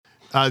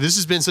This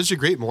has been such a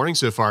great morning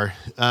so far.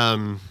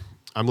 I'm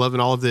loving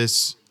all of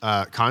this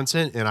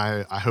content, and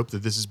I hope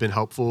that this has been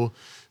helpful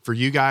for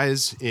you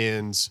guys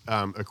and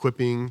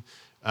equipping.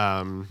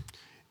 And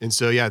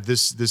so, yeah,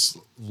 this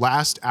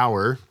last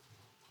hour,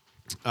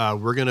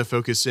 we're going to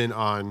focus in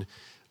on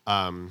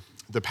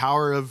the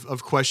power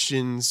of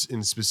questions,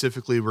 and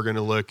specifically, we're going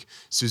to look.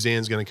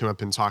 Suzanne's going to come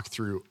up and talk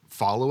through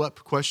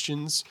follow-up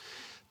questions,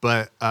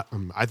 but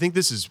I think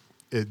this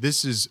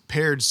is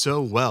paired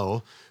so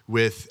well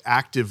with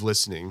active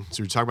listening.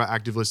 So we talk about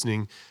active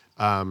listening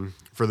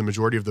for the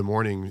majority of the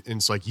morning, and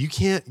it's like you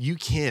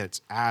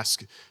can't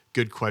ask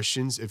good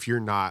questions if you're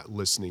not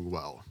listening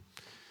well.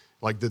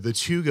 Like the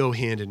two go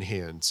hand in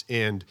hand,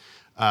 and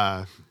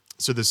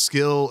so the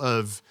skill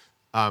of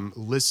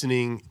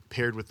listening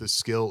paired with the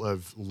skill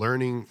of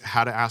learning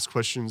how to ask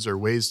questions or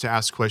ways to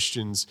ask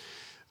questions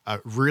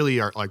really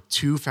are like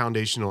two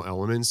foundational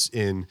elements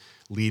in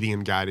leading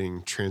and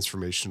guiding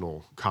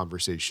transformational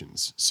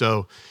conversations.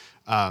 So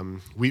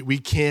we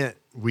can't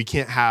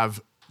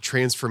have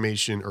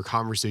transformation or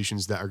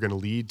conversations that are going to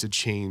lead to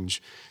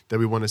change that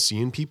we want to see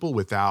in people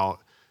without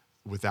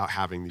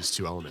having these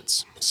two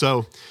elements.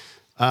 So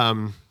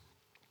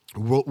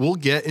we'll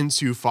get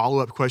into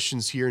follow-up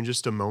questions here in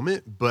just a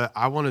moment, but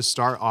I want to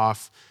start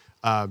off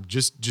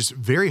just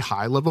very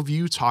high level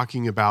view,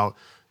 talking about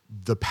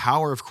the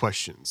power of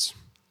questions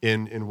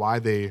and why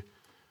they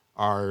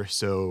are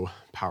so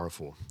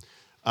powerful.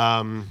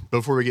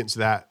 Before we get into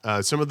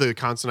that, some of the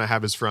content I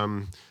have is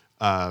from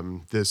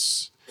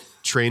this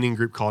training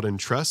group called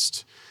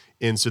Entrust.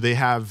 And so they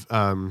have,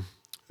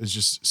 it's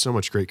just so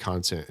much great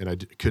content, and I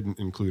couldn't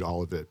include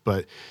all of it.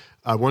 But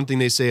one thing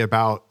they say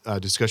about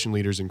discussion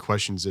leaders and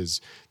questions is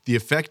the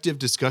effective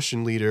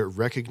discussion leader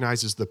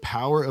recognizes the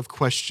power of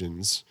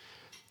questions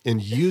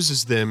and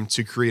uses them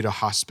to create a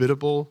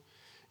hospitable,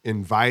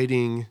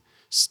 inviting,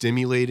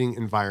 stimulating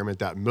environment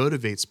that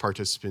motivates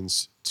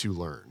participants to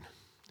learn.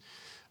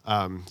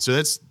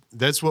 So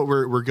that's what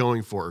we're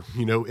going for.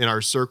 You know, in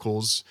our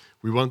circles,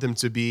 we want them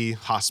to be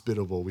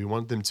hospitable. We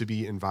want them to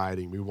be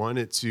inviting. We want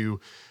it to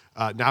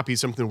not be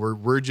something where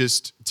we're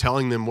just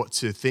telling them what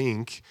to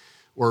think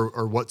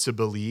or what to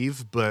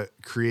believe, but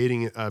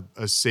creating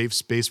a safe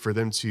space for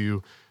them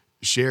to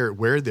share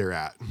where they're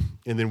at.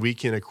 And then we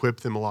can equip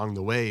them along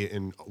the way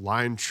and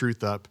line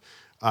truth up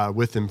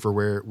with them for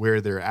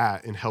where they're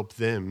at and help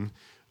them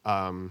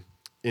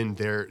in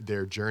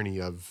their journey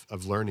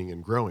of learning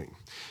and growing.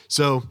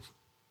 So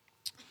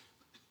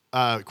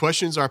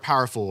questions are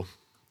powerful,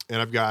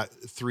 and I've got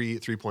three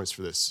points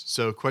for this.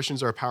 So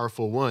questions are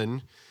powerful,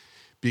 one,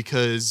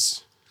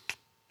 because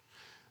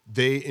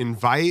they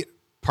invite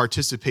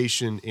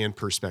participation and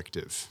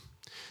perspective.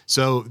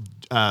 So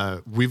I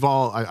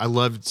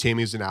love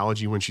Tammy's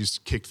analogy when she's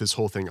kicked this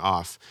whole thing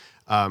off.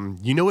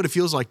 You know what it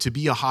feels like to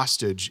be a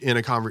hostage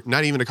in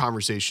not even a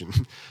conversation.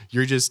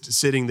 You're just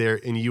sitting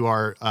there and you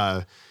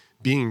are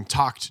being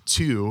talked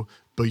to,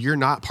 but you're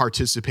not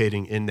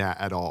participating in that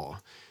at all.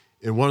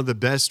 And one of the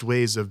best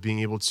ways of being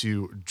able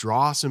to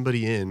draw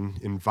somebody in,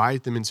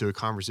 invite them into a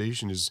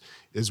conversation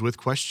is with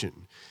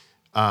question,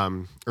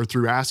 or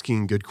through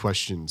asking good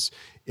questions.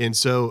 And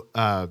so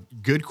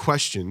good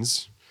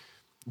questions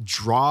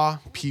draw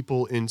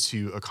people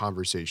into a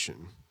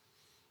conversation.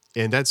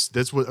 And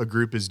that's what a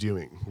group is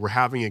doing. We're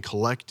having a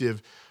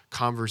collective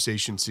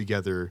conversation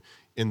together.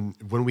 And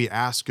when we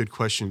ask good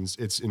questions,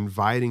 it's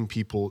inviting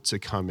people to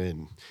come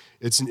in.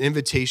 It's an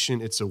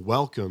invitation. It's a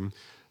welcome.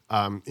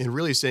 And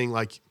really saying,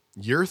 like,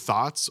 your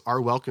thoughts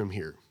are welcome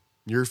here.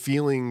 Your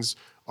feelings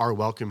are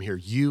welcome here.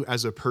 You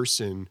as a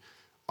person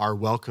are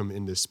welcome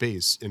in this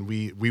space. And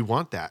we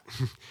want that.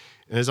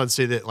 And as I'd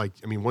say that, like,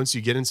 I mean, once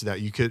you get into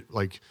that, you could,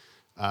 like,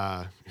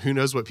 who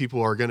knows what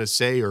people are going to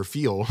say or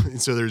feel.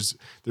 And so there's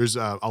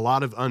a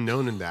lot of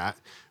unknown in that.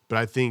 But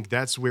I think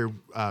that's where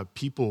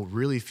people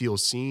really feel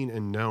seen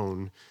and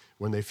known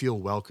when they feel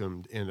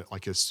welcomed, and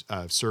like a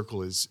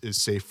circle is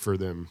safe for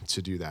them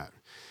to do that.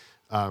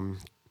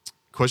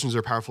 Questions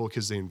are powerful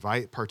because they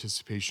invite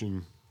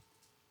participation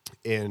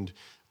and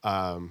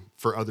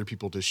for other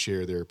people to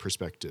share their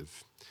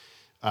perspective.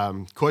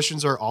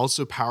 Questions are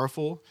also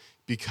powerful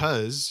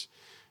because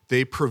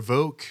they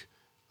provoke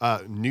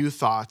new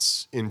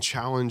thoughts and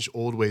challenge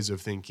old ways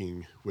of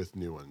thinking with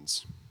new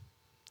ones.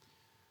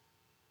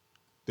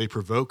 They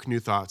provoke new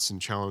thoughts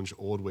and challenge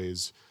old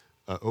ways.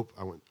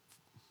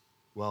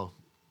 We'll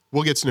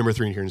get to number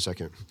 3 here in a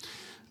second.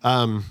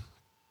 I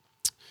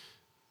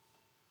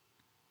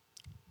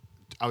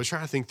was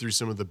trying to think through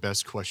some of the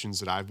best questions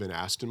that I've been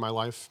asked in my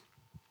life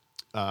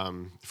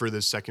for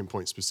this second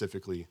point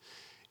specifically.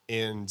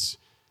 And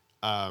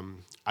I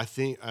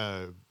think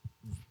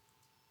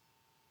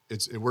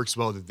it works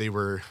well that they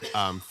were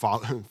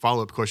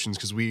follow-up questions,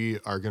 because we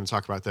are going to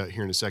talk about that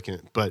here in a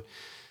second. But,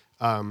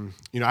 I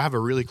have a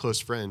really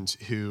close friend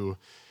who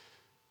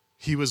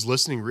he was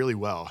listening really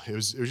well. It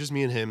was just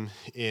me and him,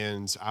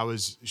 and I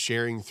was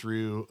sharing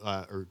through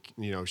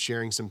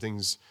sharing some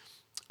things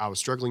I was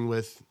struggling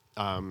with,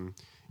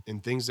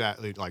 and things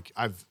that like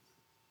I've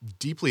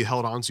deeply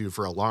held on to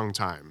for a long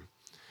time.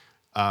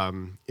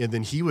 And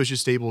then he was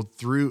just able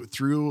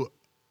through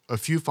a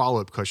few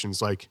follow-up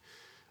questions, like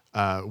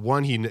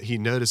one, he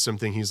noticed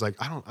something. He's like,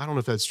 I don't know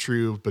if that's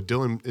true, but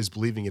Dylan is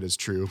believing it is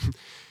true.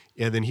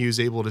 And then he was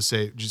able to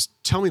say, just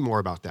tell me more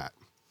about that.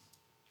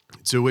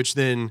 To which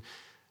then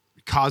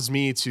caused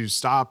me to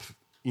stop,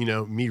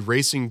 me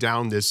racing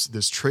down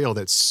this trail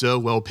that's so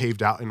well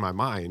paved out in my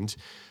mind,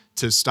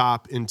 to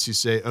stop and to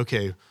say,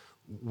 okay,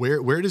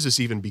 where does this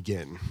even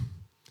begin?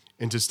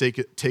 And to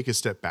take a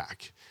step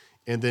back.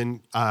 And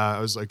then I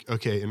was like,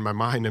 okay, in my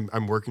mind,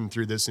 I'm working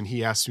through this. And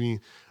he asked me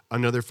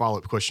another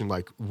follow-up question,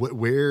 like,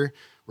 where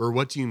or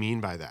what do you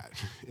mean by that?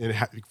 And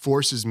it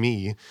forces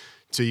me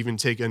to even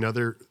take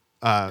another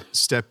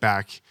step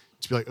back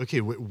to be like, okay,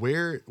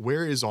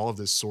 where is all of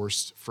this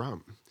sourced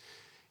from?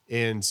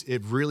 And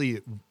it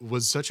really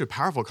was such a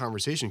powerful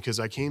conversation, because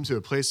I came to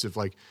a place of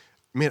like,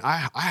 man,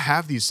 I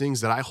have these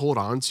things that I hold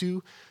on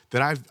to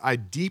that I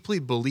deeply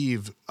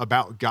believe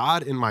about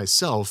God and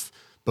myself,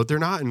 but they're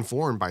not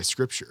informed by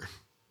Scripture.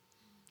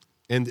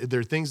 And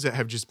they're things that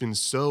have just been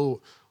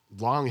so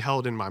long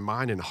held in my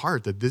mind and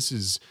heart that this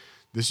is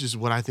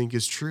what I think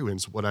is true, and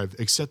it's what I've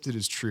accepted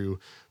as true.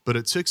 But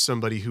it took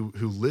somebody who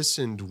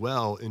listened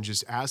well and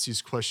just asked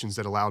these questions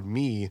that allowed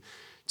me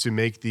to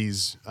make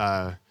these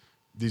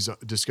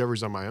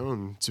discoveries on my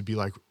own, to be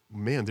like,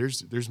 man,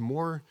 there's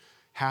more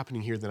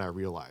happening here than I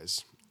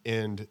realize.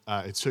 And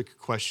it took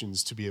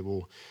questions to be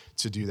able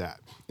to do that.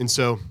 And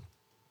so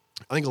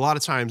I think a lot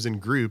of times in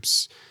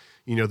groups,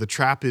 the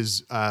trap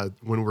is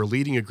when we're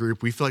leading a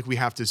group, we feel like we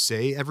have to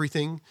say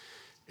everything,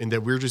 and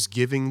that we're just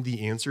giving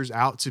the answers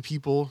out to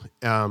people.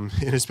 And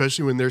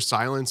especially when there's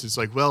silence, it's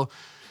like, well,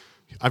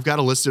 I've got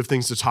a list of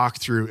things to talk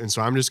through, and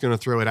so I'm just going to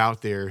throw it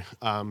out there.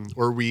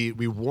 Or we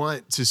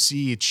want to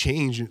see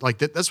change. Like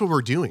that's what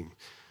we're doing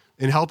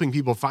in helping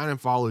people find and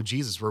follow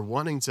Jesus. We're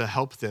wanting to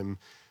help them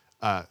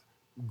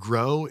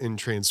grow and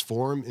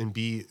transform and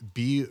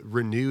be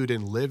renewed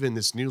and live in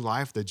this new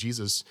life that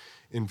Jesus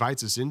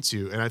invites us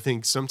into. And I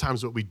think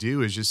sometimes what we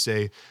do is just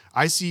say,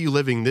 I see you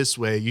living this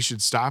way. You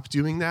should stop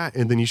doing that,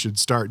 and then you should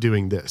start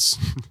doing this.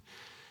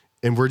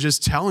 And we're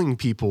just telling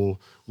people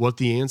what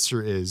the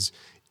answer is,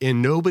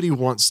 and nobody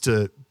wants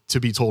to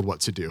be told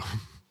what to do.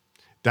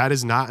 That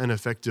is not an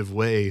effective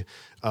way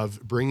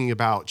of bringing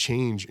about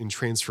change and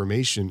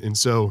transformation. And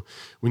so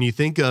when you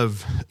think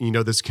of,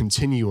 this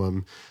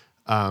continuum,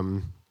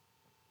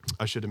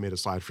 I should have made a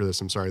slide for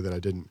this. I'm sorry that I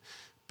didn't.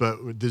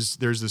 But there's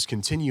this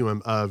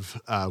continuum of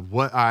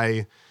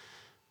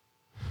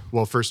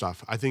first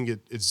off, I think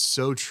it's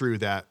so true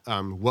that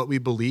what we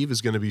believe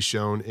is going to be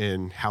shown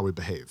in how we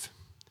behave.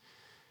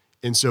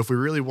 And so if we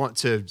really want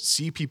to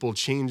see people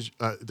change,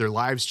 their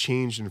lives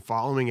change, and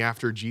following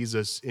after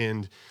Jesus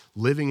and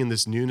living in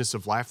this newness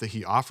of life that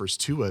he offers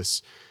to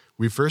us,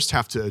 we first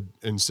have to,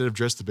 instead of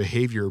just the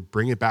behavior,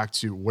 bring it back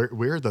to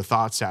where are the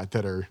thoughts at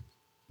that are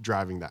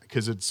driving that?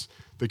 Because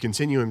the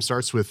continuum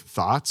starts with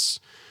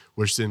thoughts,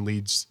 which then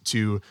leads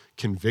to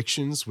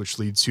convictions, which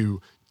lead to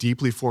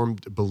deeply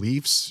formed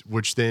beliefs,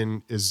 which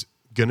then is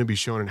going to be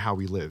shown in how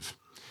we live.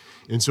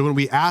 And so when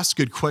we ask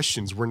good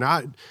questions, we're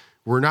not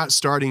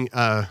starting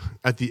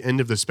at the end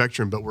of the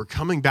spectrum, but we're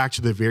coming back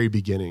to the very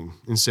beginning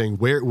and saying,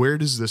 where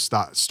does this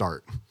thought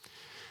start?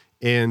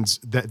 And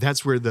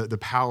that's where the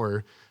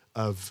power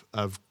of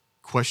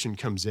question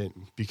comes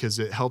in, because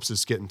it helps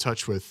us get in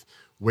touch with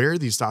where are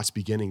these thoughts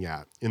beginning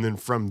at? And then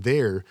from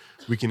there,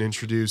 we can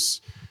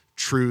introduce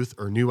truth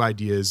or new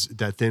ideas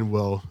that then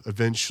will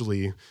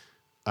eventually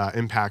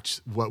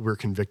impact what we're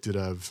convicted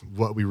of,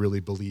 what we really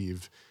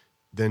believe,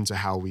 then to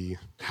how we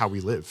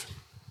live.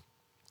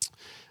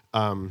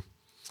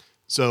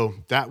 So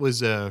that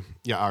was,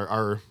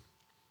 our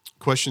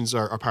questions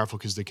are powerful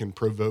because they can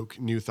provoke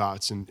new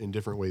thoughts and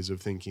different ways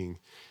of thinking.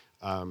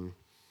 And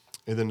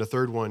then the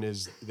third one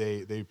is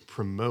they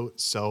promote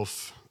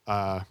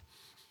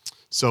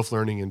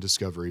self-learning and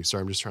discovery.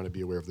 Sorry, I'm just trying to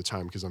be aware of the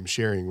time because I'm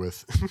sharing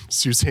with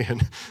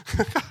Suzanne.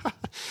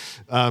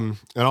 And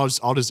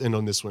I'll just end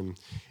on this one.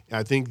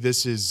 I think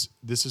this is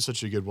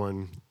such a good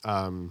one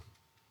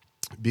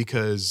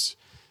because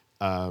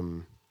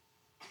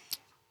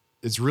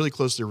it's really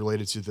closely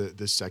related to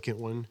the second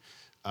one.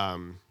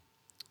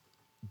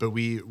 But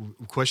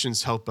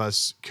questions help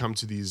us come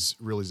to these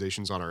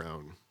realizations on our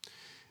own,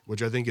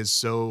 which I think is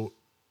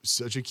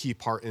such a key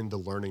part in the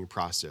learning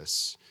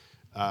process.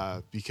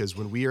 Because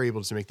when we are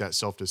able to make that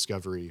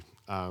self-discovery,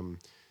 then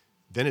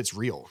it's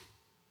real.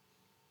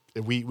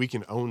 And we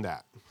can own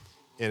that.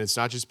 And it's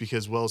not just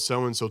because, well,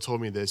 so-and-so told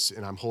me this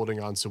and I'm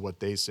holding on to what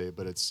they say,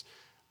 but it's,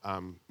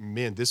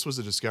 this was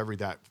a discovery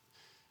that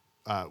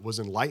was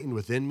enlightened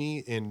within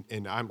me.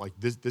 And I'm like,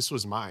 this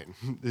was mine,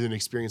 an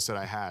experience that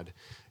I had.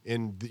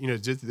 And,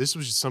 this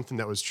was just something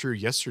that was true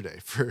yesterday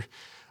for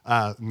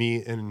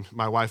me and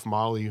my wife,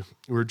 Molly.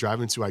 We were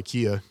driving to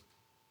IKEA.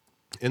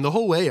 And the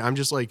whole way, I'm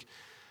just like,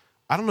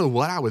 I don't know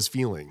what I was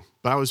feeling,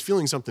 but I was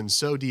feeling something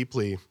so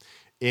deeply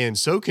and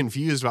so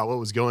confused about what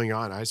was going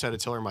on. I just had to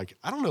tell her, I'm like,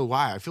 I don't know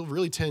why. I feel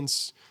really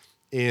tense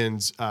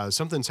and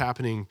something's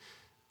happening,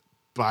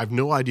 but I have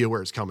no idea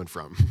where it's coming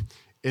from.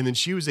 And then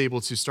she was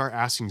able to start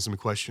asking some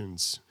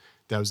questions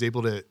that was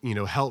able to,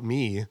 help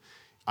me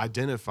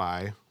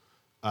identify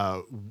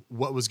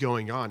what was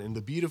going on. And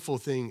the beautiful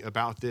thing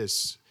about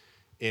this,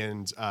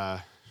 and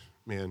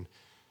man,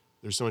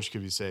 there's so much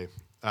could be say.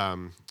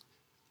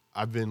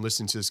 I've been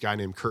listening to this guy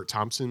named Kurt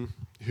Thompson,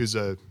 who's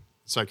a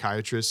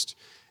psychiatrist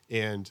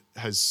and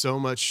has so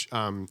much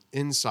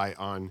insight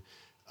on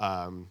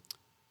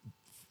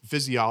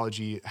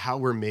physiology, how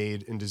we're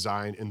made and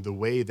designed, and the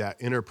way that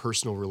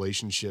interpersonal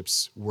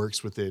relationships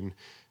works within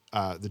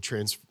a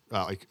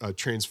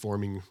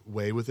transforming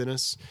way within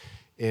us.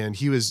 And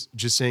he was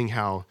just saying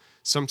how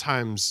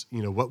sometimes,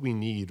 what we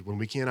need when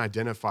we can't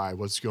identify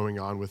what's going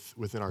on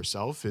within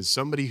ourselves is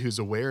somebody who's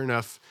aware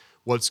enough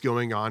what's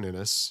going on in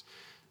us,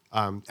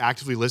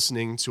 actively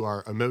listening to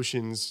our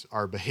emotions,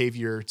 our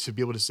behavior, to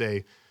be able to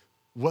say,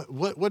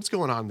 what's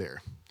going on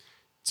there?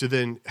 To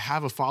then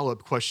have a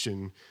follow-up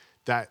question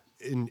that,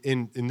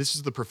 and this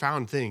is the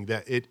profound thing,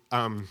 that it,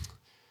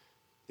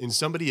 in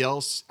somebody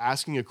else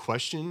asking a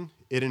question,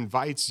 it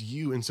invites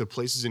you into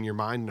places in your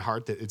mind and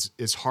heart that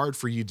it's hard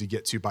for you to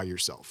get to by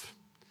yourself.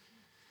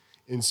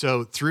 And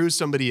so through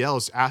somebody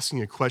else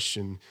asking a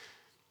question,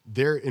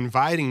 they're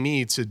inviting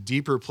me to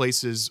deeper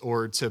places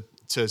or to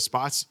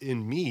spots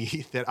in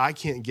me that I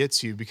can't get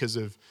to because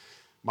of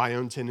my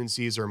own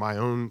tendencies or my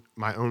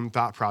own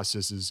thought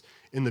processes.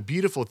 And the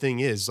beautiful thing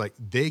is, like,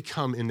 they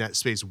come in that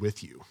space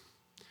with you.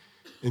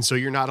 And so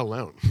you're not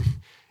alone.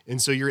 And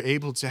so you're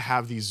able to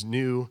have these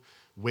new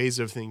ways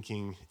of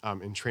thinking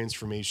and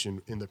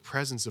transformation in the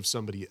presence of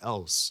somebody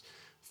else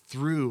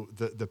through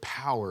the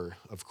power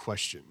of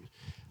question.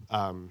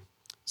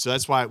 So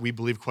that's why we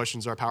believe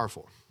questions are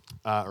powerful.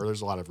 Or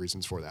there's a lot of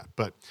reasons for that.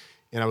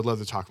 And I would love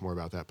to talk more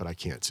about that, but I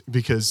can't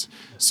because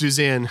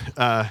Suzanne,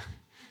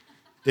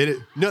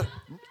 you're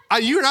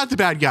not the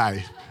bad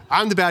guy.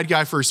 I'm the bad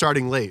guy for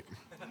starting late.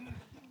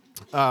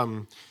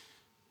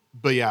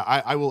 But yeah,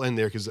 I will end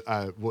there because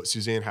what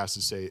Suzanne has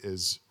to say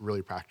is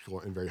really practical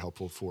and very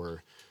helpful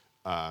for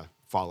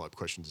follow-up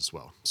questions as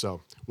well.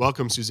 So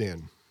welcome,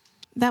 Suzanne.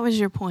 That was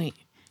your point.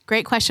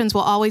 Great questions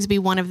will always be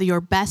one of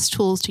your best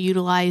tools to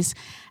utilize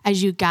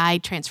as you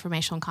guide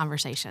transformational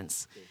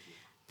conversations.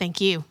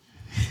 Thank you.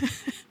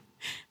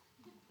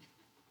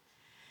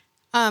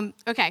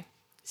 Okay,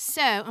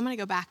 so I'm going to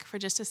go back for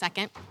just a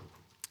second.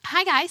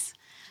 Hi, guys.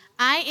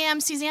 I am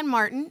Suzanne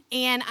Martin,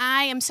 and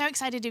I am so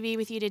excited to be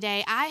with you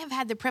today. I have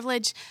had the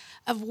privilege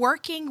of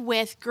working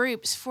with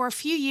groups for a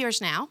few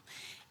years now,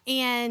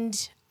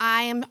 and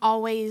I am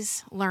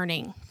always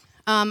learning.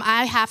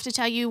 I have to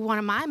tell you one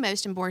of my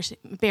most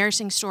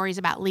embarrassing stories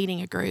about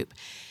leading a group.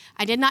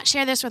 I did not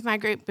share this with my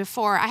group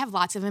before. I have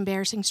lots of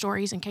embarrassing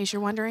stories, in case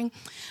you're wondering.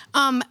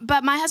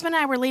 But my husband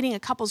and I were leading a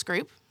couples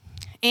group,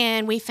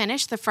 and we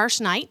finished the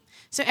first night.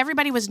 So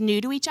everybody was new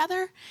to each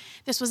other.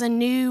 This was a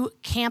new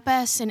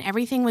campus, and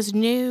everything was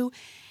new.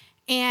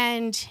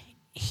 And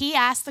he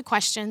asked the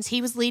questions.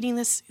 He was leading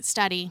this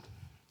study.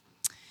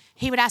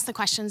 He would ask the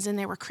questions, and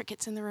there were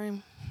crickets in the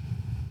room.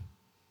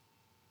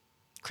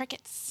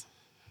 Crickets.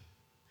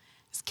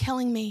 It was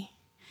killing me.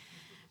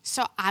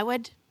 So I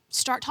would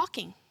start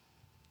talking.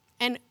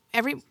 And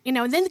then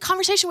the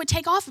conversation would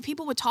take off, and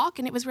people would talk,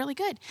 and it was really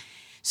good.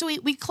 So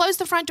we closed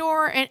the front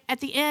door at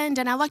the end,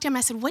 and I looked at him.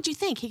 I said, "What'd you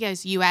think?" He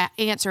goes, "You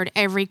answered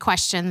every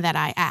question that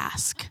I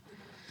asked."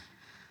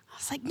 I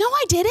was like, "No,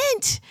 I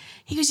didn't."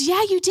 He goes,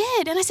 "Yeah, you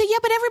did." And I said, "Yeah,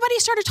 but everybody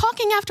started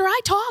talking after I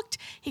talked."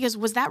 He goes,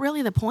 "Was that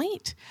really the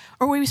point?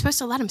 Or were we supposed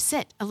to let him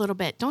sit a little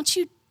bit? Don't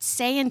you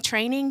say in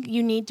training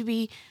you need to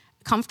be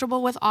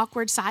comfortable with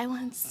awkward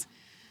silence?"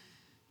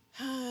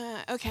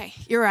 Okay,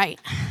 you're right.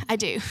 I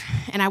do,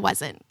 and I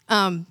wasn't.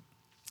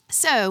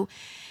 So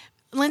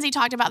Lindsay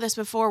talked about this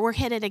before. We're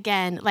hit it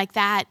again, like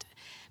that,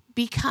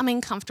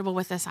 becoming comfortable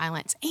with the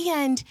silence.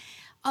 And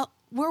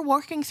we're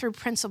working through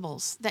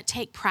principles that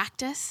take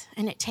practice,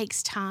 and it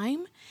takes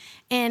time.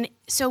 And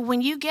so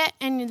when you get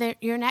in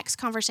your next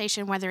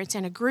conversation, whether it's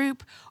in a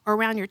group or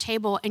around your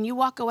table, and you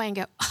walk away and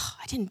go, "Oh,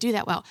 I didn't do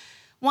that well."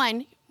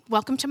 One,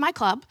 welcome to my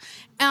club.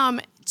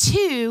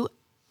 Two,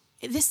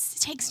 this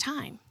takes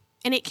time.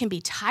 And it can be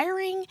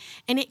tiring,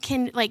 and it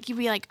can, you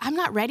be like, "I'm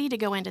not ready to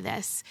go into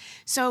this."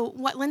 So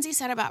what Lindsay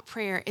said about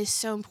prayer is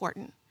so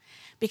important,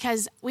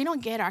 because we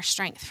don't get our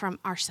strength from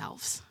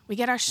ourselves. We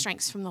get our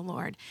strengths from the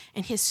Lord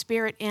and His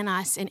Spirit in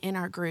us and in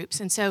our groups.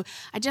 And so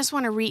I just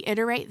want to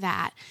reiterate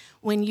that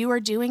when you are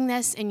doing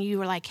this and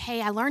you are like,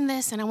 "Hey, I learned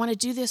this and I want to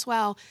do this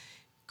well,"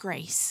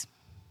 grace.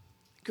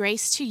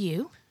 Grace to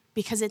you,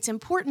 because it's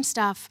important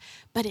stuff,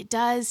 but it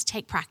does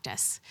take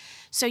practice.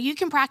 So you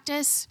can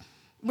practice.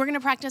 We're going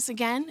to practice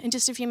again in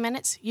just a few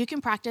minutes. You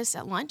can practice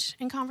at lunch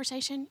in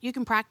conversation. You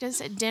can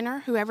practice at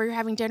dinner, whoever you're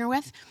having dinner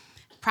with.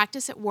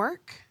 Practice at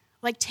work.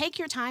 Take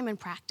your time and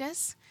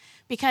practice,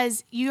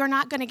 because you're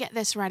not going to get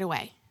this right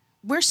away.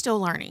 We're still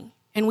learning,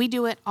 and we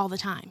do it all the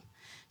time.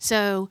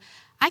 So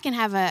I can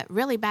have a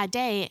really bad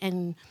day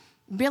and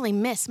really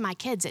miss my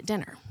kids at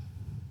dinner.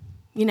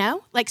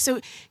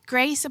 So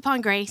grace upon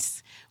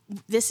grace,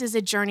 this is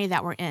a journey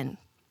that we're in.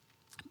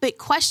 But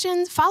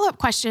follow-up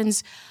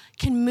questions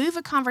can move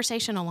a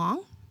conversation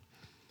along.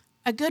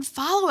 a good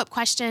follow-up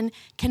question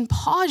can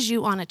pause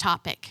you on a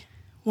topic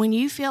when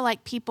you feel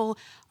like people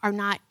are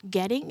not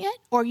getting it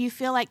or you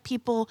feel like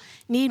people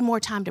need more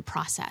time to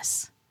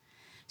process.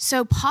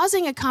 So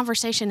pausing a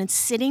conversation and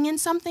sitting in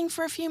something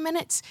for a few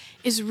minutes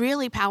is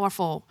really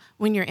powerful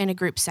when you're in a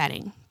group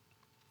setting.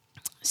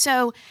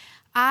 So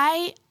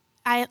I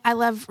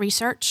love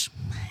research,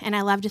 and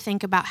I love to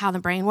think about how the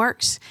brain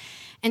works.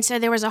 And so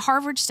there was a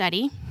Harvard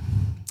study,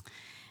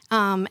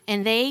 and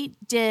they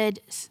did,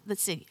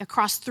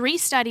 across 3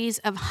 studies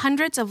of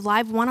hundreds of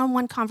live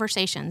one-on-one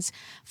conversations,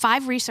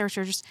 5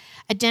 researchers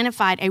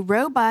identified a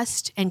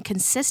robust and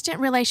consistent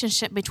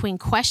relationship between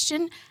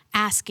question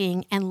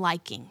asking and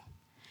liking.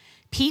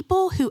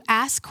 People who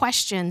ask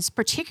questions,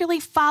 particularly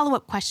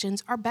follow-up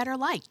questions, are better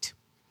liked.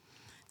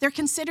 They're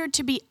considered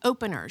to be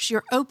openers.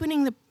 You're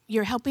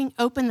helping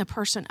open the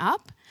person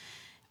up,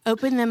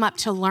 open them up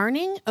to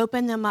learning,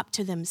 open them up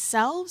to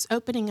themselves,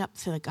 opening up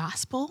to the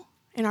gospel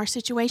in our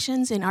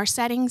situations, in our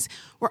settings.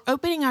 We're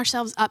opening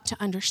ourselves up to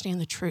understand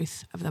the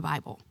truth of the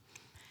Bible.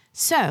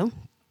 So,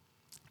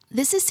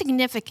 this is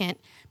significant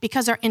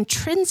because our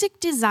intrinsic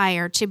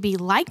desire to be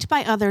liked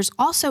by others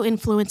also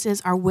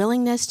influences our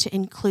willingness to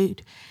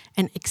include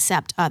and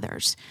accept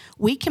others.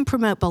 We can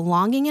promote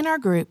belonging in our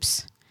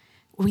groups.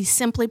 We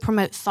simply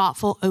promote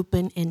thoughtful,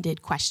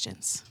 open-ended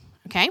questions,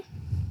 okay?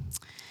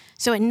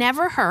 So it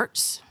never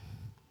hurts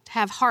to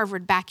have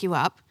Harvard back you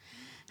up.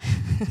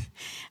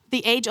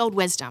 The age-old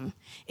wisdom.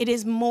 It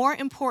is more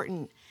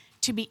important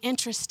to be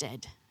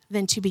interested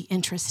than to be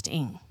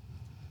interesting.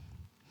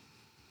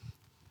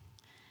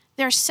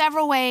 There are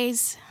several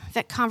ways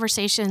that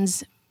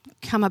conversations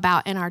come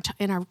about in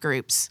our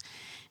groups.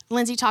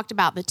 Lindsay talked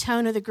about the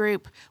tone of the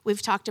group.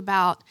 We've talked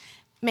about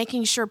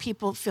making sure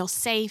people feel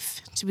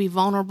safe to be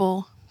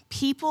vulnerable.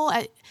 People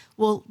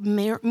will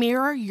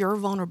mirror your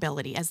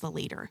vulnerability as the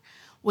leader.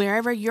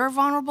 Wherever you're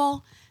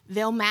vulnerable,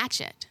 they'll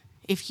match it.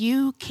 If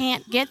you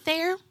can't get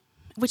there,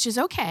 which is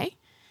okay,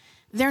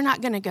 they're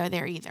not going to go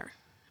there either.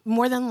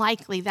 More than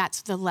likely,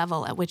 that's the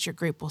level at which your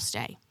group will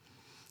stay.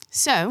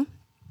 So,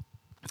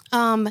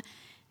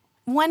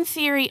 one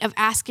theory of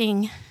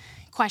asking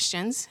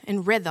questions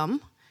in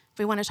rhythm, if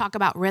we want to talk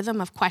about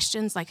rhythm of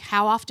questions, like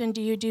how often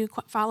do you do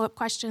follow-up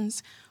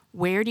questions?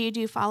 Where do you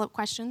do follow-up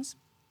questions?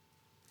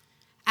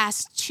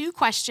 Ask 2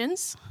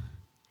 questions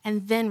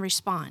and then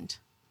respond.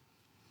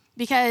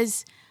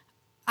 Because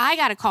I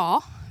got a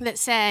call that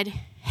said,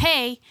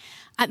 hey,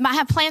 I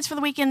have plans for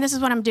the weekend. This is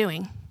what I'm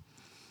doing.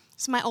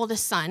 It's my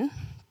oldest son.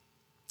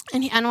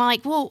 And I'm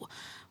like, well,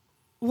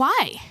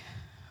 why?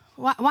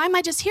 Why am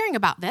I just hearing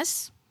about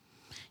this?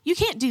 You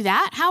can't do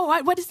that.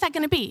 What is that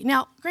going to be?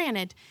 Now,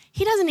 granted,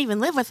 he doesn't even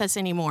live with us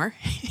anymore.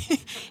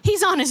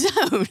 He's on his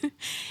own.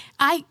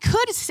 I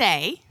could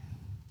say,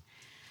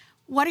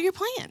 what are your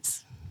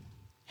plans?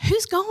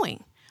 Who's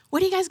going?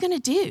 What are you guys going to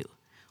do?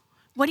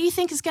 What do you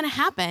think is going to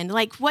happen?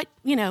 Like what,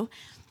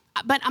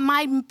 but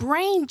my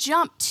brain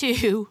jumped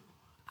to,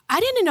 I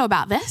didn't know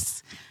about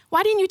this.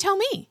 Why didn't you tell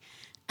me?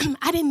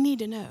 I didn't need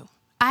to know.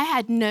 I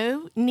had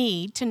no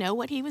need to know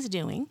what he was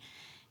doing.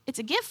 It's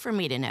a gift for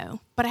me to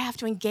know, but I have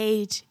to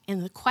engage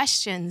in the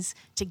questions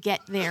to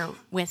get there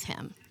with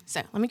him.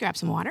 So let me grab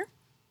some water.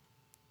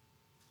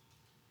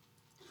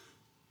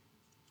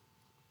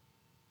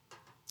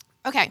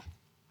 Okay,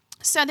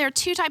 so there are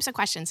 2 types of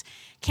questions.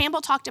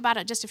 Campbell talked about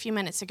it just a few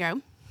minutes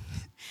ago.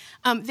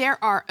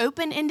 There are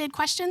open-ended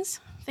questions.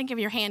 Think of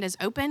your hand as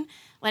open,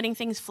 letting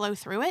things flow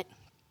through it.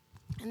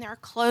 And there are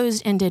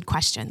closed-ended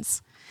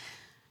questions.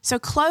 So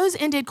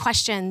closed-ended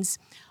questions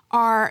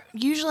are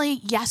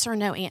usually yes or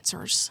no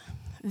answers.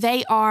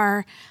 They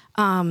are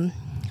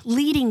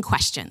leading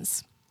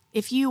questions.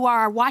 If you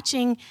are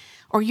watching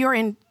or you're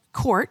in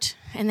court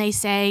and they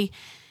say,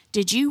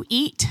 did you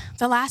eat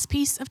the last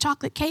piece of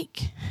chocolate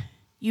cake?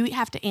 You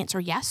have to answer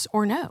yes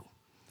or no.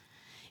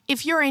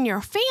 If you're in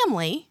your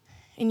family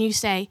and you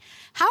say,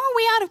 how are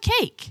we out of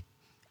cake?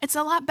 It's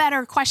a lot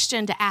better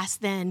question to ask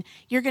then.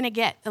 You're going to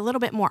get a little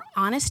bit more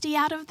honesty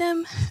out of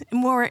them,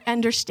 more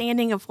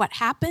understanding of what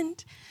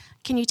happened.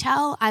 Can you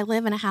tell I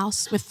live in a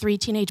house with 3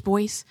 teenage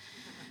boys?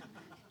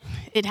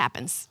 It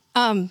happens.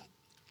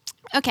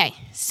 Okay,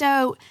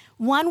 so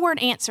one-word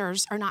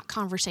answers are not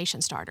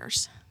conversation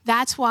starters.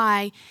 That's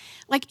why,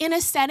 like in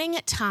a setting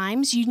at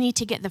times, you need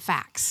to get the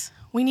facts.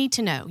 We need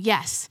to know,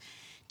 yes,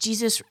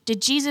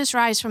 did Jesus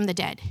rise from the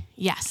dead?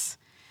 Yes.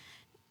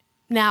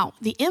 Now,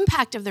 the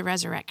impact of the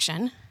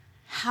resurrection,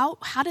 how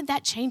did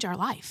that change our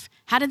life?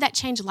 How did that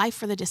change life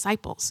for the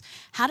disciples?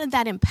 How did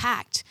that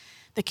impact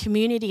the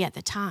community at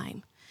the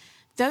time?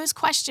 Those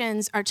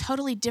questions are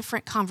totally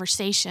different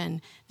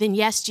conversation than,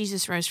 yes,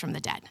 Jesus rose from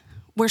the dead.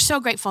 We're so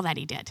grateful that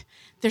he did.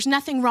 There's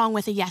nothing wrong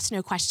with a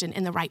yes-no question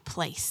in the right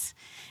place.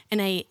 And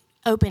a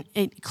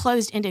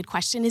closed-ended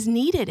question is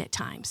needed at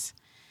times.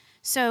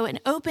 So an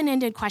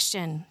open-ended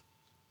question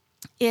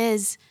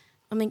is,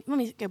 let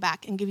me go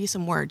back and give you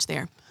some words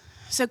there.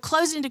 So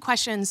closed-ended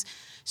questions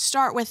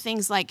start with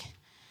things like,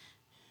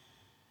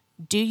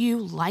 do you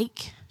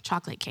like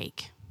chocolate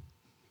cake?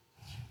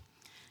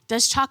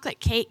 Does chocolate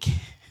cake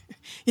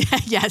Yeah,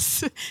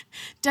 yes.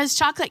 Does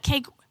chocolate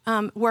cake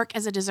work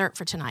as a dessert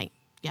for tonight?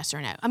 Yes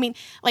or no? I mean,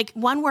 like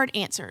one word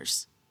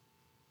answers.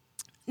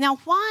 Now,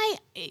 why,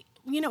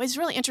 it's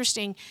really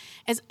interesting.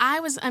 As I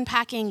was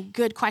unpacking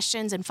good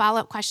questions and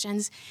follow-up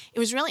questions, it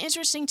was really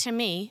interesting to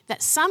me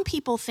that some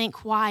people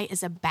think why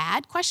is a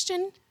bad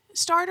question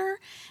starter,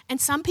 and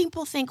some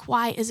people think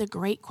why is a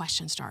great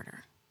question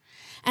starter.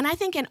 And I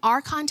think in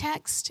our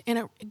context, in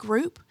a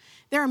group,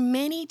 there are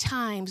many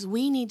times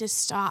we need to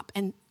stop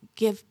and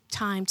give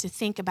time to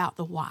think about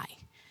the why.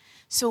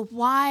 So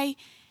why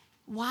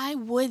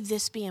would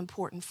this be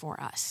important for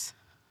us?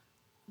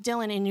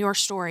 Dylan, in your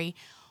story,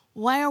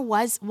 why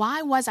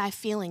was I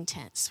feeling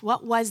tense?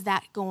 What was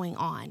that going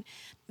on?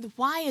 The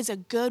why is a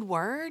good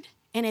word,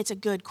 and it's a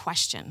good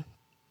question.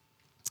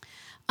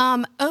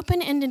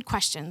 Open-ended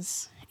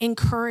questions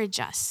encourage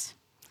us.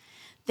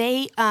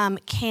 They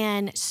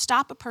can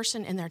stop a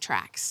person in their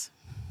tracks,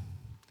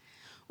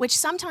 which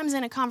sometimes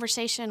in a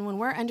conversation when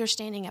we're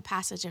understanding a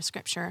passage of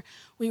Scripture,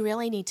 we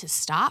really need to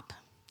stop,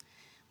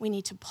 we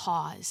need to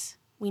pause,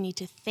 we need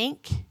to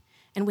think,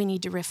 and we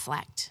need to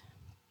reflect.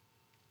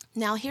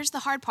 Now, here's the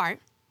hard part,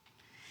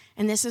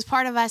 and this is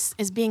part of us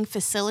as being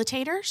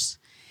facilitators.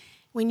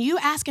 When you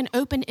ask an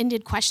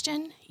open-ended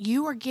question,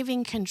 you are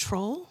giving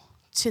control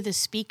to the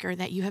speaker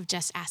that you have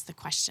just asked the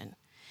question.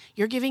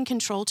 You're giving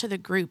control to the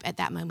group at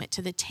that moment,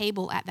 to the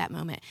table at that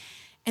moment.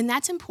 And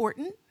that's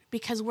important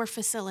because we're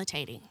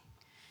facilitating.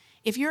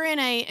 If you're in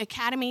an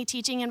academy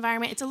teaching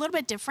environment, it's a little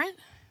bit different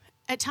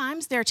at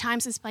times. There are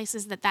times and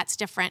places that's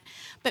different.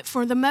 But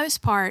for the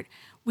most part,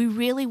 we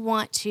really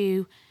want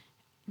to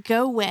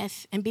go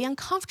with and be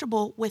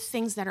uncomfortable with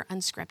things that are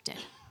unscripted.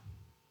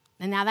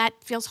 And now that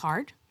feels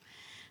hard.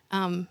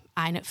 I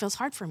know it feels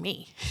hard for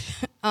me.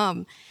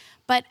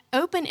 But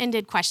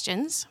open-ended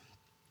questions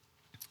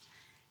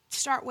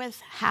start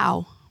with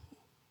how.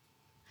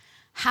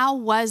 How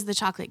was the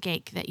chocolate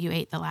cake that you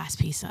ate the last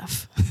piece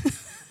of?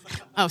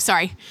 Oh,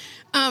 sorry.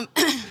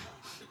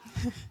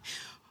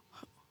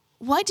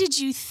 What did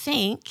you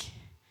think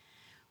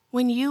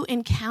when you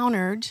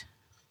encountered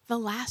the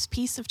last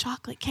piece of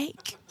chocolate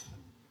cake?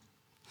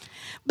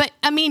 But,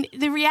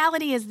 the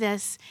reality is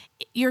this.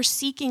 You're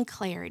seeking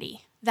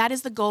clarity. That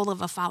is the goal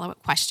of a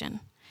follow-up question.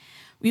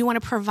 We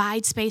want to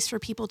provide space for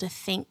people to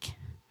think.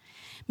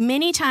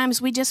 Many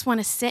times we just want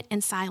to sit in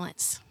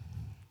silence.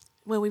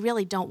 Well, we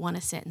really don't want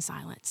to sit in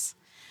silence.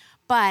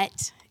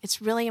 But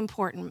it's really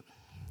important.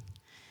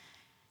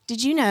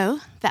 Did you know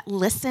that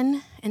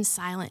listen and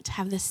silent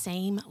have the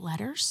same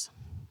letters,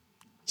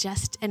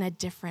 just in a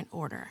different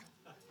order?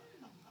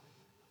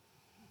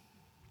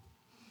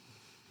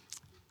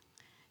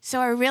 So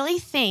I really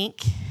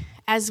think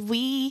as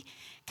we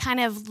kind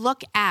of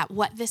look at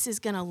what this is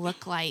going to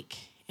look like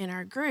in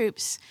our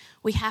groups,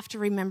 we have to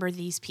remember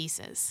these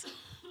pieces.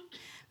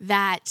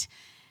 That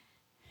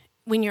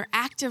when you're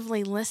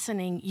actively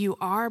listening, you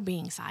are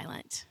being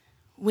silent.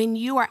 When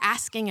you are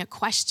asking a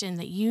question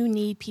that you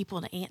need people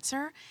to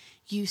answer,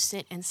 we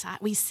sit in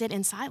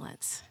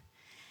silence,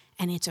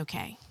 and it's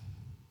okay.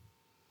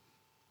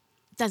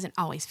 It doesn't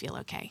always feel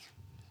okay,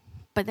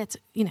 but that's,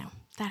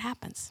 that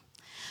happens.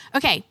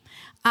 Okay,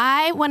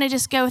 I want to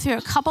just go through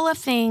a couple of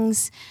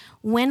things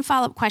when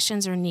follow-up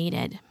questions are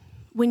needed.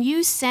 When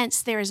you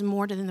sense there is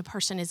more than the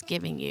person is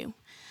giving you.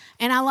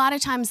 And a lot of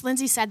times,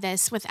 Lindsay said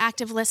this with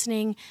active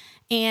listening,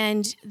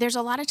 and there's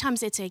a lot of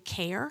times it's a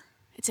care.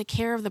 It's a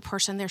care of the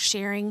person. They're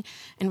sharing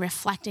and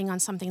reflecting on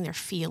something they're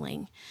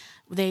feeling.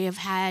 They have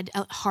had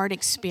a hard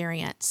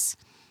experience.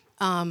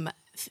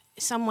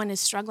 Someone is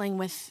struggling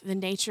with the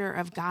nature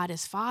of God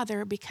as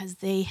Father because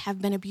they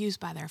have been abused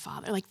by their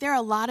father. Like, there are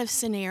a lot of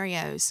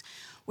scenarios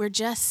where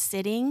just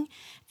sitting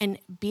and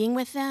being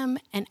with them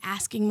and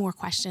asking more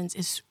questions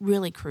is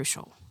really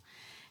crucial.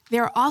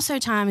 There are also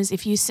times,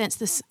 if you sense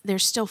this, they're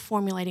still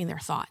formulating their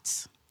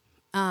thoughts.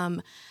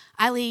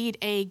 I lead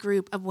a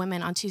group of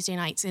women on Tuesday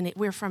nights, and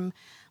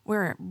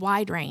we're a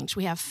wide range.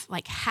 We have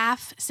like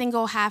half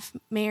single, half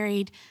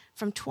married,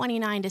 from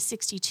 29 to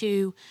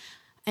 62,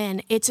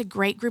 and it's a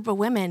great group of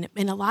women.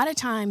 And a lot of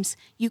times,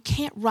 you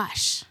can't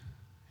rush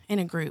in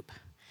a group.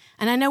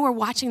 And I know we're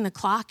watching the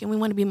clock, and we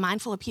want to be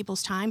mindful of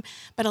people's time,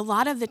 but a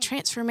lot of the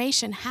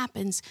transformation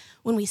happens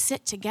when we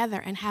sit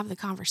together and have the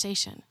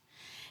conversation.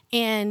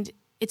 And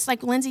it's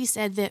like Lindsay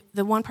said, that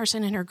the one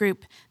person in her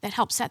group that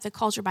helped set the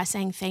culture by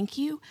saying thank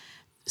you,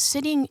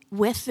 sitting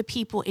with the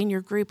people in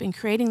your group and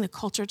creating the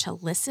culture to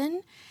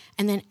listen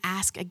and then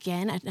ask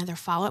again another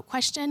follow-up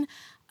question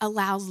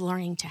allows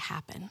learning to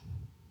happen.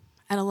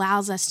 It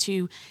allows us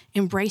to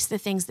embrace the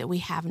things that we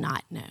have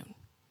not known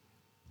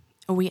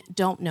or we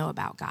don't know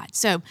about God.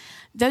 So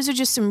those are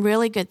just some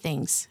really good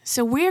things.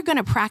 So we're going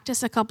to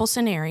practice a couple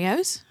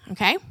scenarios,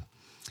 okay?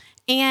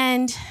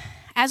 And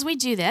as we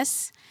do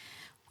this,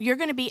 you're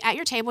going to be at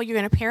your table. You're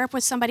going to pair up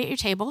with somebody at your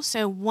table.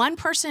 So one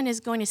person is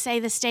going to say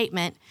the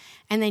statement,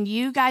 and then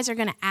you guys are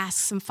going to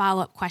ask some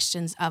follow-up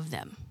questions of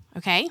them,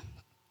 okay?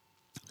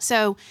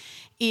 So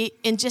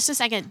in just a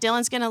second,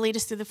 Dylan's going to lead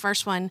us through the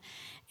first one,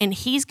 and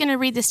he's going to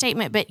read the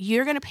statement, but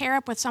you're going to pair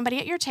up with somebody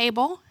at your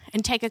table,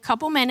 and take a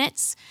couple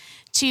minutes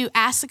to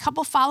ask a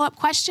couple follow-up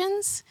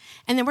questions,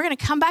 and then we're going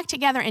to come back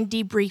together and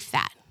debrief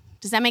that.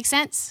 Does that make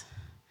sense?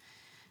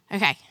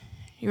 Okay.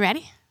 You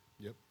ready?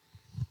 Yep.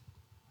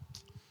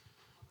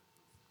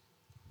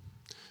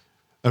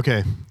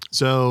 Okay.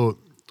 So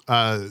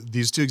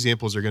these two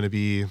examples are going to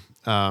be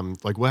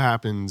like what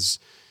happens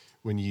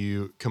when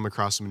you come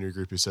across someone in your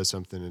group who says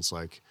something and it's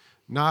like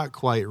not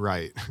quite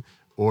right,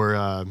 or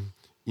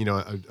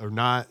or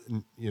not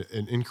an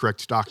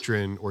incorrect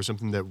doctrine or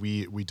something that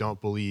we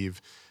don't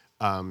believe.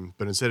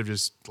 But instead of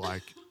just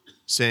like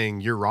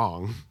saying you're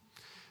wrong,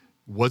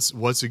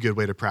 what's a good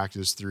way to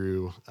practice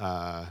through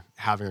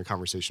having a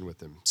conversation with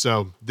them?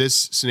 So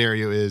this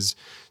scenario is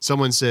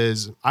someone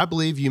says, I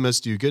believe you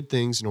must do good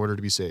things in order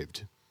to be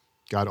saved.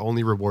 God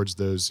only rewards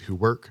those who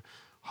work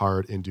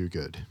hard and do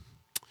good.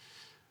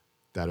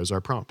 That is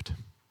our prompt.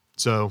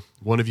 So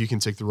one of you can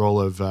take the role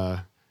of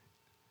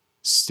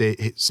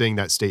saying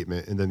that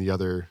statement, and then the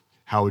other,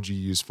 how would you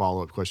use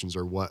follow-up questions,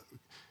 or what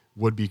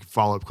would be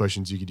follow-up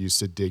questions you could use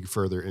to dig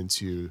further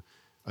into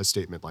a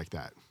statement like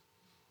that?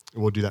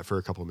 And we'll do that for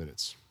a couple of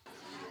minutes.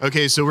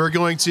 Okay, so we're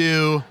going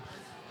to,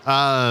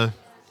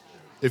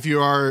 if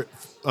you are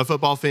a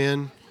football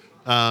fan,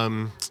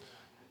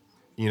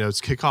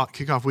 it's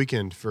kickoff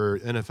weekend for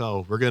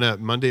NFL. We're going to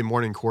Monday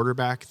morning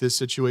quarterback this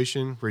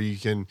situation where you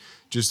can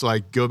just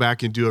like go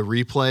back and do a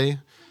replay.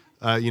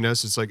 So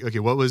it's like, okay,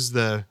 what was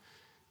we'll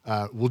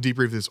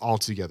debrief this all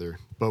together,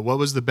 but what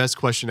was the best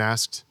question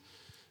asked?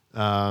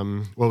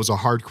 What was a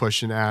hard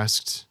question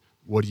asked?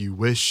 What do you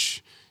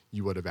wish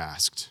you would have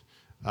asked?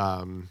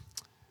 And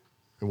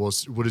we'll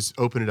just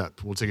open it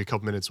up. We'll take a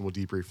couple minutes and we'll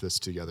debrief this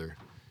together.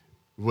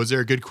 Was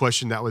there a good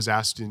question that was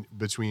asked in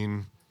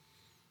between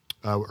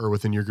or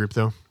within your group,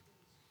 though?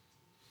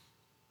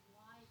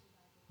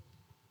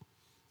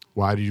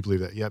 Why do you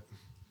believe that? Yep.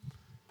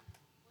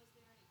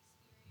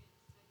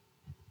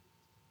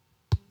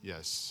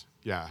 Yes.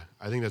 Yeah.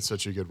 I think that's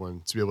such a good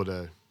one to be able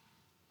to,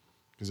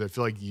 because I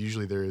feel like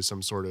usually there is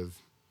some sort of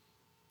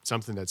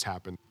something that's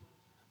happened.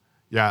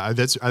 Yeah, I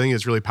think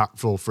it's really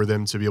powerful for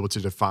them to be able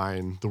to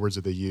define the words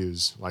that they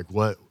use, like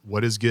what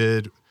is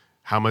good,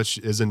 how much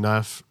is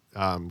enough,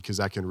 because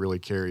that can really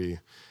carry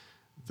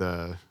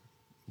the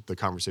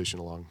conversation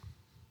along.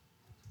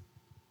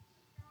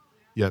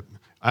 Yep.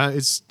 I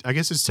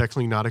guess it's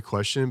technically not a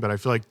question, but I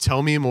feel like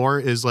 "tell me more"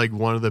 is like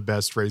one of the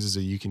best phrases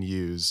that you can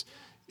use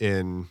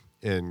in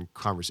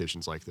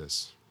conversations like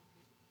this.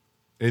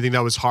 Anything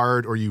that was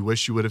hard or you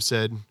wish you would have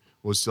said?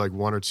 We'll see like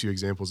one or two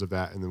examples of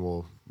that, and then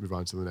we'll move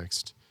on to the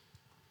next.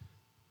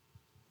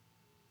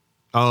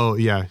 Oh,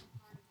 yeah.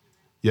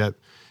 Yep.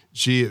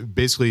 She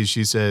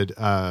said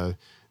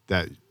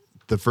that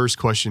the first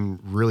question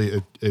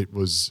really, it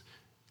was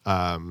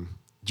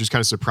just kind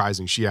of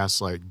surprising. She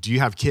asked, like, do you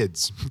have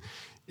kids?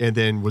 And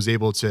then was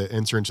able to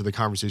enter into the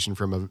conversation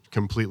from a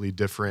completely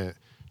different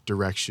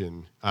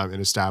direction, an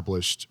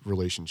established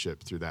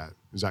relationship through that.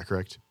 Is that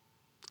correct?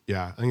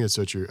 Yeah, I think that's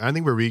so true. I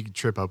think where we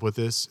trip up with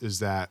this is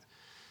that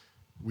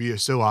we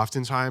so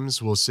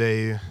oftentimes will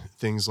say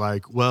things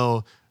like,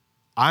 well,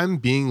 I'm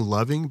being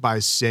loving by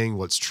saying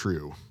what's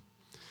true.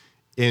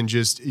 And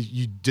just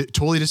you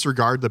totally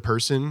disregard the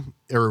person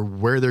or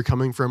where they're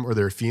coming from or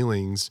their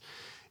feelings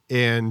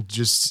and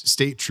just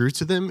state truth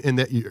to them. And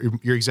that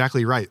you're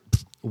exactly right.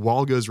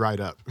 Wall goes right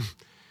up.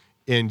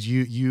 And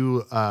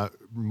you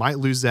might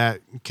lose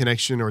that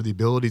connection or the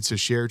ability to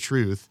share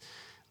truth.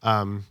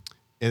 And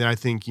I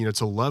think,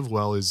 to love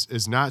well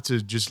is not to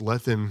just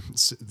let them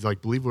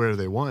like believe whatever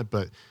they want,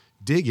 but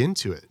dig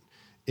into it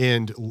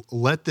and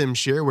let them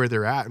share where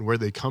they're at and where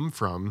they come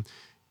from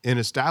and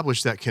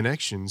establish that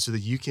connection so that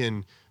you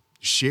can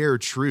share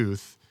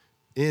truth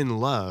in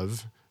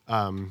love,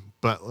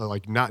 but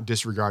like not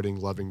disregarding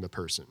loving the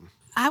person.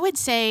 I would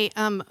say,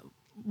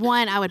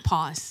 one, I would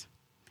pause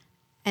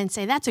and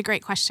say, that's a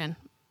great question.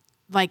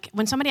 Like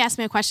when somebody asks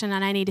me a question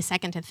and I need a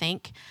second to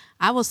think,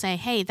 I will say,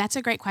 hey, that's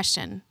a great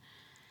question.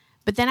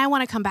 But then I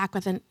want to come back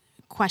with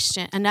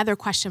another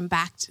question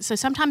back. So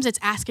sometimes it's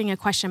asking a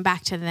question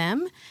back to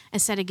them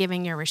instead of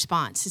giving your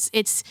response.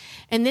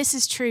 And this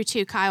is true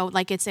too, Kyle.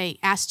 Like it's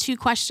ask two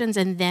questions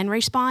and then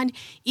respond,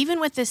 even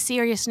with the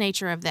serious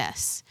nature of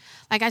this.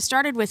 Like I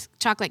started with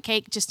chocolate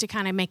cake just to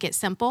kind of make it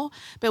simple.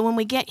 But when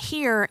we get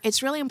here,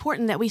 it's really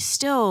important that we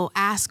still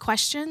ask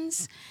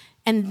questions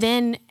and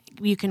then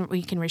we can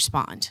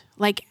respond.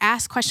 Like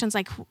ask questions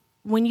like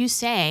when you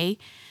say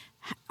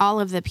all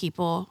of the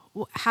people,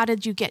 how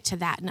did you get to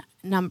that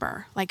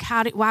number? Like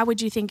why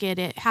would you think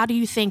how do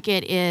you think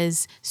it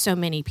is so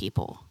many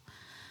people?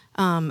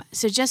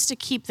 So just to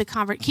keep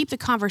the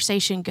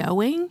conversation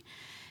going,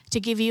 to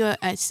give you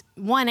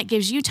one, it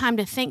gives you time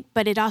to think,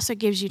 but it also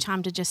gives you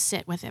time to just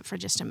sit with it for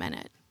just a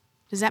minute.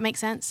 Does that make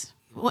sense?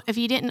 Well, if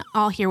you didn't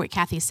all hear what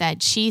Kathy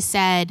said, she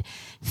said,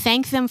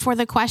 thank them for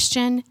the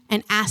question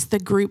and ask the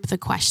group the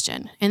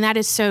question. And that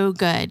is so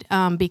good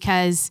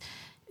because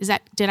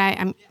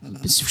I'm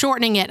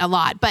shortening it a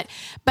lot, but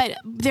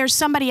there's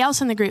somebody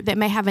else in the group that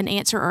may have an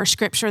answer or a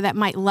scripture that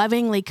might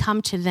lovingly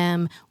come to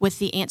them with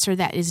the answer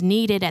that is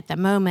needed at the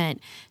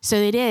moment. So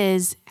it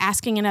is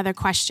asking another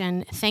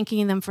question,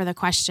 thanking them for the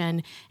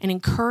question, and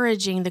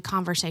encouraging the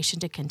conversation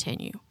to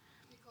continue.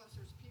 Because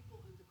there's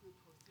people in the group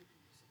who are thinking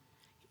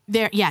the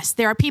same. Yes,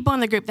 there are people in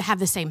the group that have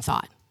the same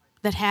thought,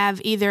 that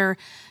have either,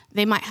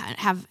 they might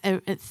have a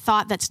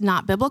thought that's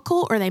not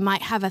biblical, or they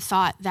might have a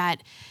thought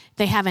that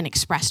they haven't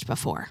expressed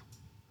before,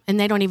 and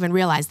they don't even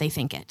realize they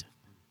think it.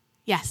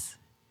 Yes.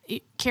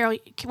 Carol,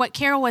 what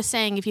Carol was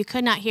saying, if you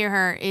could not hear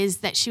her, is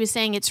that she was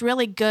saying it's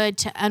really good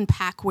to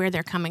unpack where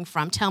they're coming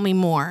from. Tell me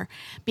more.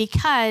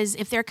 Because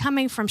if they're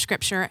coming from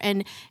Scripture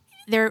and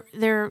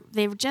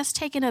they've just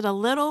taken it a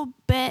little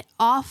bit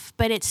off,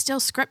 but it's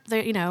still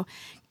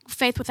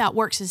faith without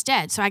works is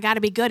dead. So I got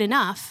to be good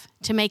enough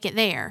to make it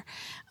there.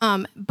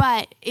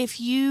 But if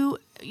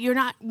you're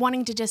not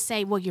wanting to just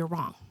say, well, you're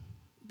wrong,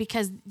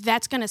 because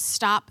that's going to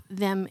stop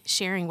them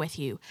sharing with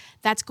you.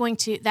 That's going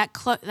to,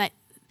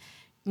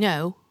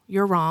 no,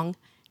 you're wrong.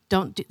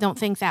 Don't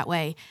think that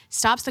way.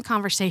 Stops the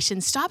conversation,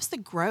 stops the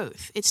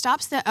growth. It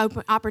stops the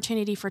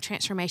opportunity for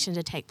transformation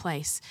to take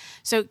place.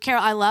 So,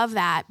 Carol, I love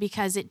that,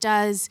 because it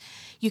does,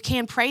 you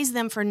can praise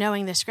them for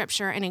knowing the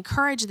Scripture and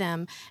encourage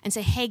them and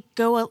say, hey,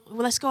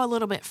 let's go a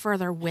little bit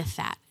further with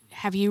that.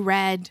 Have you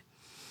read,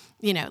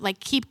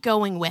 keep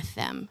going with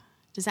them.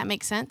 Does that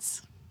make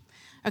sense?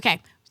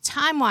 Okay,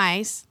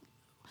 time-wise,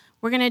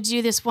 we're going to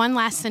do this one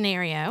last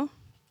scenario.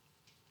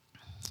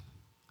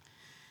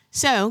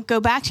 So go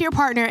back to your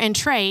partner and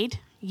trade.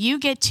 You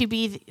get to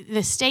be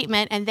the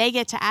statement, and they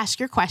get to ask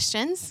your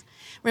questions.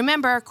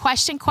 Remember,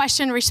 question,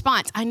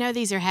 response. I know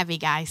these are heavy,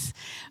 guys.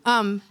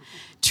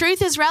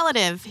 Truth is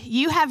relative.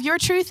 You have your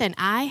truth, and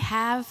I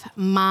have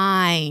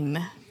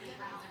mine.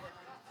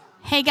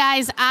 Hey,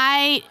 guys,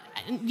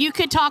 you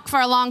could talk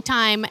for a long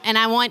time, and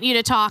I want you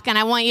to talk, and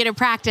I want you to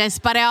practice,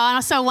 but I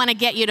also want to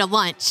get you to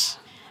lunch,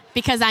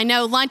 because I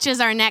know lunch is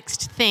our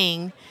next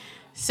thing.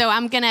 So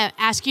I'm going to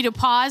ask you to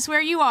pause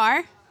where you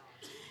are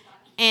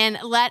and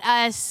let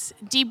us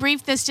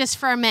debrief this just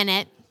for a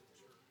minute.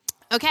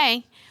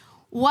 Okay,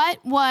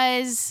 what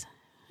was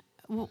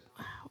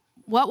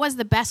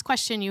the best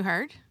question you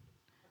heard?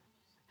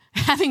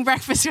 Having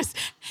breakfast was,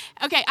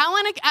 okay,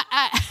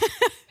 I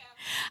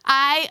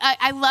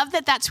love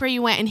that that's where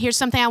you went. And here's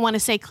something I want to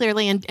say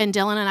clearly, and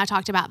Dylan and I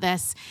talked about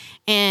this,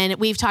 and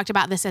we've talked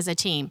about this as a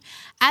team.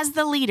 As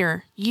the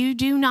leader, you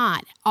do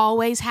not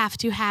always have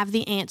to have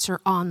the answer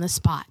on the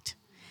spot.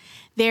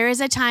 There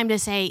is a time to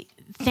say,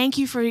 thank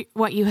you for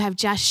what you have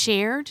just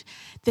shared.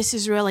 This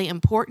is really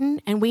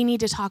important, and we need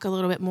to talk a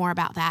little bit more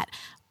about that.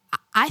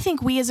 I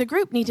think we as a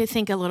group need to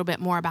think a little bit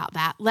more about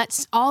that.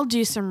 Let's all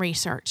do some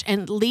research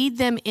and lead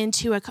them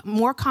into a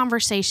more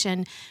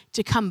conversation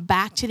to come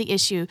back to the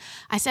issue.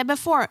 I said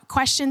before,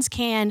 questions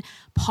can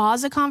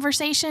pause a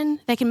conversation.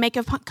 They can make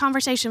a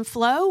conversation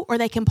flow, or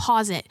they can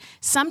pause it.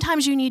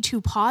 Sometimes you need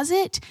to pause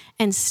it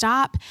and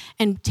stop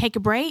and take a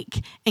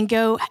break and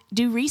go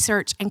do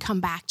research and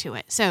come back to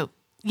it. So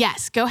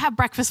yes, go have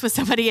breakfast with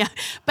somebody else.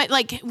 But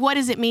what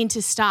does it mean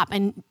to stop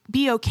and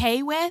be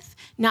okay with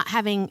not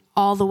having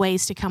all the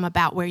ways to come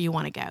about where you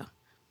want to go?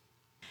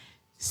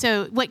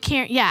 So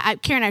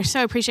Karen, I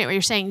so appreciate what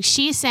you're saying.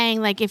 She's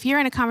saying, if you're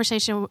in a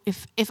conversation,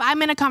 if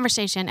I'm in a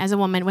conversation as a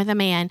woman with a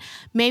man,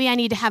 maybe I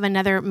need to have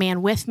another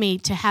man with me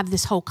to have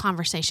this whole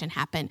conversation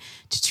happen,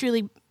 to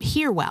truly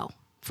hear well,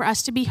 for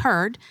us to be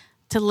heard,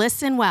 to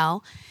listen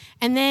well.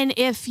 And then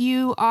if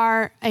you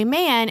are a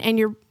man and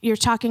you're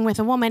talking with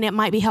a woman, it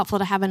might be helpful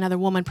to have another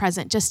woman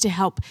present just to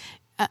help,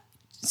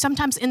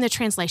 sometimes in the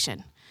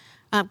translation.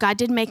 God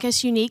did make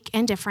us unique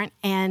and different,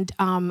 and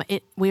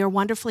we are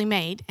wonderfully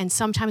made, and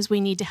sometimes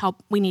we need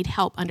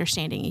help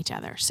understanding each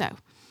other. So,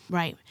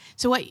 right.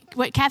 So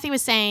what Kathy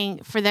was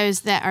saying, for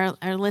those that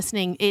are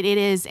listening, it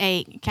is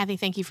Kathy,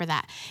 thank you for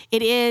that.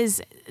 It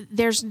is,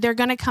 they're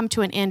going to come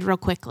to an end real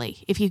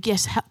quickly. If you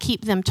just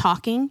keep them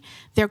talking,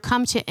 they'll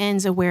come to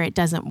ends of where it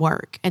doesn't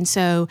work. And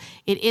so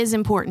it is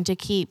important to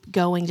keep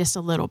going just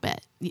a little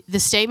bit. The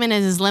statement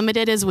is as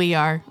limited as we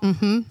are.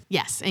 Mm-hmm.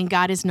 Yes, and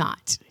God is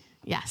not.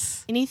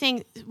 Yes.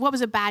 What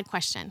was a bad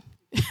question?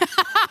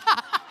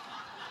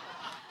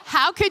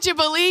 How could you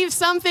believe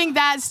something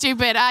that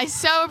stupid? I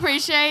so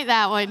appreciate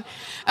that one.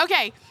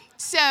 Okay,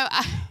 so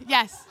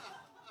yes.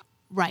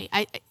 Right.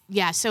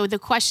 So the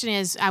question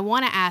is, I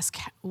want to ask,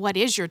 what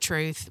is your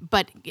truth?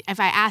 But if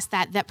I ask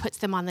that puts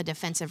them on the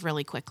defensive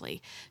really quickly.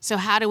 So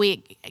how do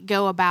we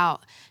go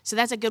about, so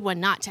that's a good one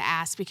not to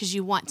ask, because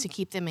you want to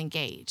keep them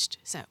engaged.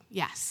 So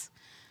yes.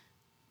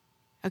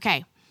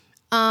 Okay.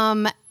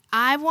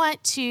 I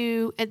want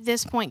to, at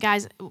this point,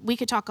 guys, we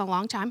could talk a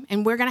long time,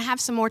 and we're going to have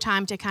some more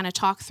time to kind of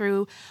talk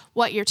through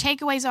what your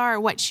takeaways are,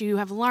 what you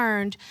have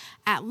learned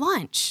at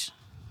lunch.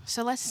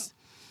 So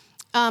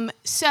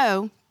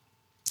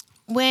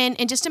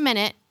in just a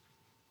minute,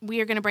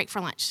 we are going to break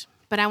for lunch.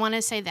 But I want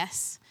to say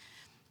this.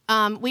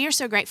 We are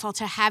so grateful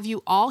to have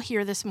you all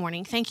here this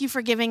morning. Thank you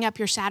for giving up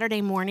your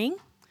Saturday morning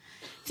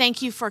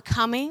Thank you for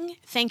coming.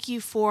 Thank you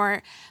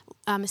for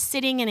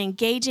sitting and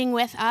engaging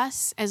with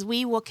us as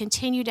we will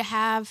continue to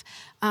have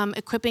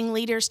equipping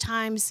leaders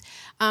times.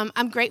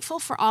 I'm grateful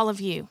for all of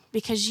you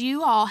because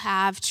you all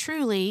have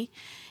truly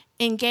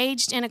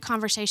engaged in a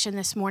conversation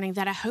this morning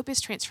that I hope is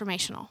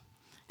transformational.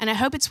 And I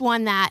hope it's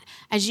one that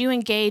as you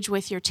engage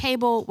with your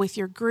table, with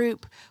your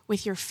group,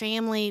 with your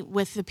family,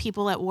 with the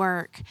people at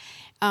work,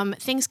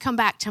 things come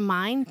back to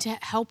mind to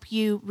help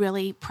you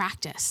really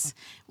practice.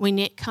 When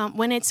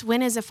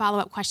is a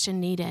follow-up question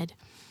needed?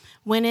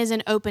 When is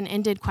an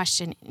open-ended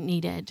question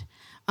needed?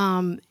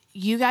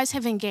 You guys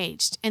have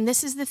engaged. And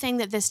this is the thing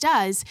that this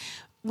does.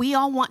 We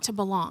all want to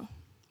belong.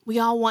 We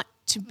all want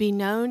to be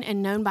known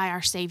and known by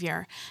our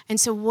Savior. And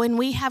so when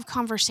we have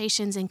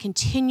conversations and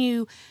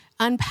continue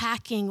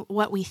unpacking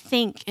what we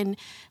think and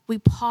we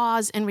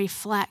pause and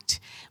reflect,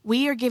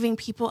 we are giving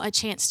people a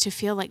chance to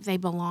feel like they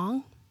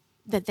belong,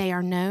 that they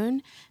are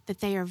known,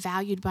 that they are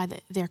valued by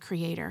their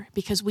Creator,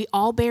 because we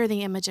all bear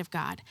the image of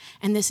God.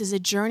 And this is a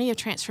journey of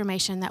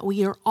transformation that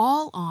we are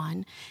all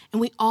on, and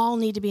we all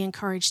need to be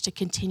encouraged to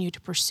continue to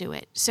pursue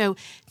it. So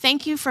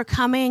thank you for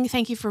coming.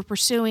 Thank you for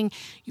pursuing.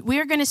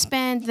 We're going to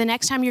spend the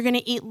next time you're going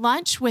to eat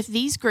lunch with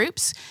these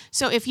groups.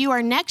 So if you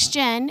are next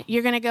gen,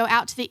 you're going to go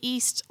out to the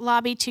east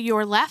lobby to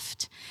your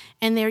left,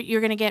 and there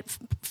you're going to get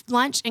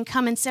lunch and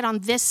come and sit on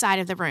this side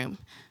of the room.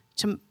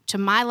 To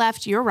my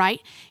left, your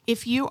right.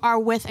 If you are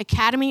with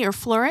Academy or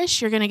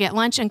Flourish, you're going to get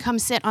lunch and come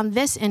sit on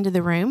this end of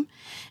the room.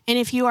 And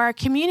if you are a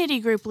community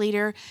group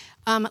leader,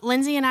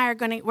 Lindsay and I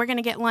we're going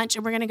to get lunch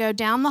and we're going to go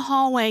down the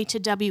hallway to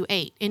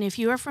W8. And if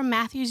you are from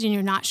Matthews and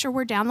you're not sure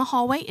where down the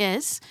hallway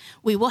is,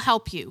 we will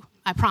help you.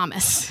 I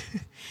promise.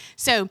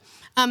 So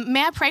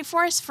may I pray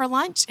for us for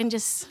lunch and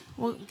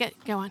we'll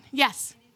get going. Yes.